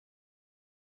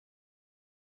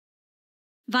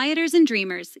Viators and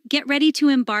dreamers, get ready to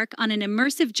embark on an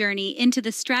immersive journey into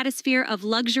the stratosphere of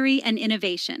luxury and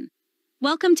innovation.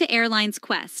 Welcome to Airlines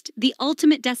Quest, the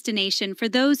ultimate destination for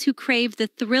those who crave the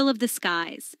thrill of the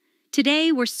skies.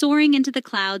 Today, we're soaring into the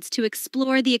clouds to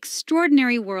explore the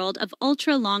extraordinary world of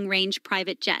ultra-long-range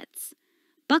private jets.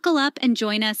 Buckle up and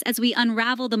join us as we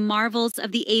unravel the marvels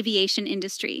of the aviation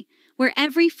industry, where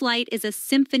every flight is a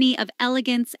symphony of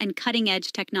elegance and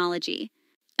cutting-edge technology.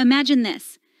 Imagine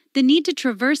this: the need to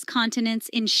traverse continents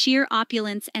in sheer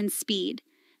opulence and speed.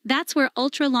 That's where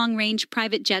ultra-long-range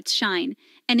private jets shine,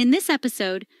 and in this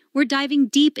episode, we're diving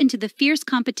deep into the fierce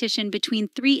competition between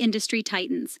three industry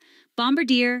titans: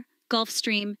 Bombardier,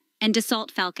 Gulfstream, and Dassault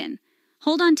Falcon.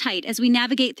 Hold on tight as we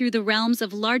navigate through the realms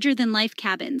of larger-than-life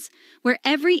cabins, where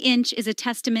every inch is a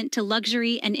testament to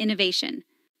luxury and innovation.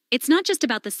 It's not just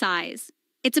about the size.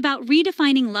 It's about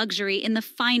redefining luxury in the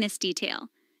finest detail.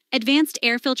 Advanced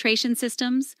air filtration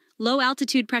systems,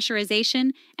 low-altitude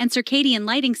pressurization, and circadian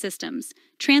lighting systems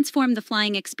transform the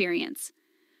flying experience.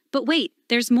 But wait,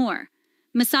 there's more.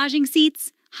 Massaging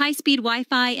seats, high-speed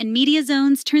Wi-Fi, and media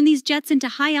zones turn these jets into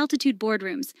high-altitude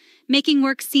boardrooms, making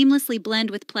work seamlessly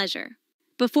blend with pleasure.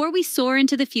 Before we soar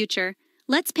into the future,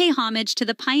 let's pay homage to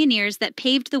the pioneers that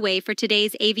paved the way for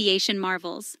today's aviation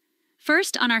marvels.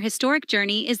 First on our historic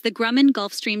journey is the Grumman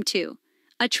Gulfstream II,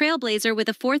 a trailblazer with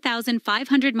a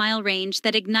 4,500-mile range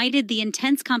that ignited the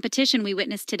intense competition we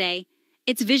witnessed today.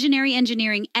 Its visionary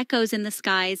engineering echoes in the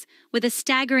skies, with a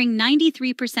staggering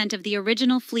 93% of the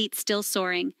original fleet still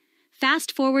soaring.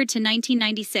 Fast forward to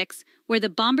 1996, where the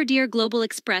Bombardier Global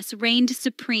Express reigned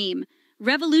supreme,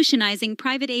 revolutionizing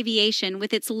private aviation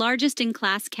with its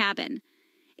largest-in-class cabin.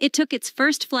 It took its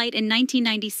first flight in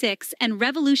 1996 and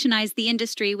revolutionized the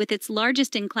industry with its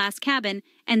largest-in-class cabin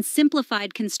and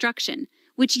simplified construction,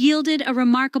 which yielded a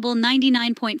remarkable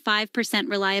 99.5%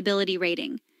 reliability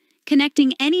rating.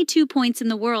 Connecting any 2 points in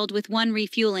the world with one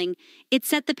refueling, it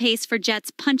set the pace for jets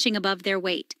punching above their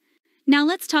weight. Now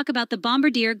let's talk about the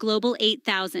Bombardier Global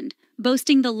 8000,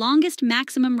 boasting the longest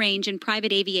maximum range in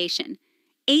private aviation,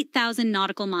 8,000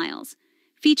 nautical miles.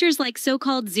 Features like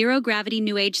so-called zero-gravity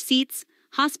new-age seats,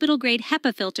 hospital-grade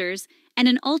HEPA filters, and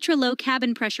an ultra-low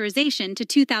cabin pressurization to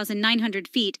 2,900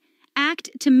 feet act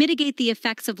to mitigate the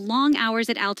effects of long hours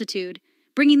at altitude,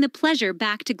 bringing the pleasure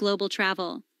back to global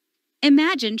travel.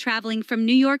 Imagine traveling from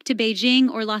New York to Beijing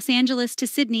or Los Angeles to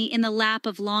Sydney in the lap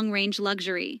of long-range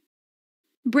luxury.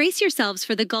 Brace yourselves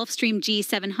for the Gulfstream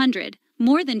G700,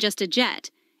 more than just a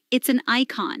jet. It's an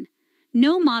icon.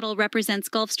 No model represents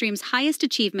Gulfstream's highest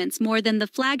achievements more than the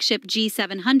flagship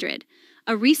G700,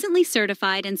 a recently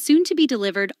certified and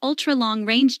soon-to-be-delivered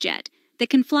ultra-long-range jet that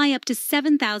can fly up to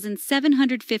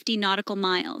 7,750 nautical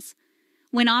miles.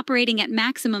 When operating at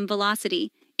maximum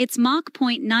velocity, its Mach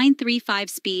 0.935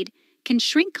 speed can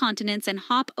shrink continents and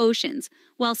hop oceans,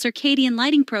 while circadian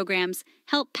lighting programs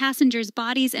help passengers'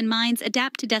 bodies and minds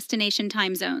adapt to destination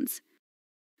time zones.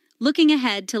 Looking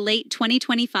ahead to late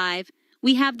 2025,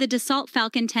 we have the Dassault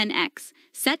Falcon 10X,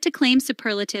 set to claim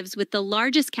superlatives with the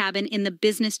largest cabin in the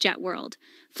business jet world,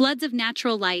 floods of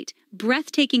natural light,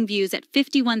 breathtaking views at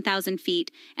 51,000 feet,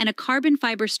 and a carbon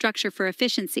fiber structure for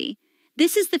efficiency.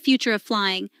 This is the future of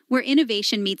flying, where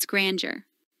innovation meets grandeur.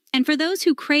 And for those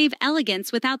who crave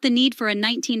elegance without the need for a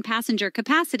 19-passenger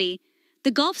capacity,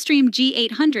 the Gulfstream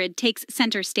G800 takes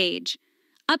center stage.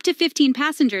 Up to 15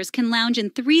 passengers can lounge in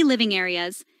 3 living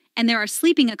areas, and there are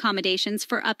sleeping accommodations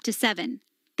for up to 7.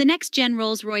 The next-gen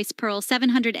Rolls-Royce Pearl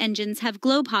 700 engines have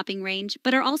globe-hopping range,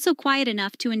 but are also quiet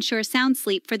enough to ensure sound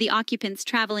sleep for the occupants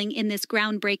traveling in this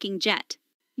groundbreaking jet.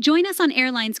 Join us on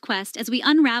Airlines Quest as we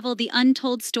unravel the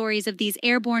untold stories of these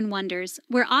airborne wonders,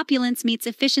 where opulence meets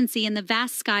efficiency in the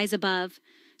vast skies above.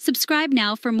 Subscribe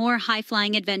now for more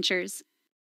high-flying adventures.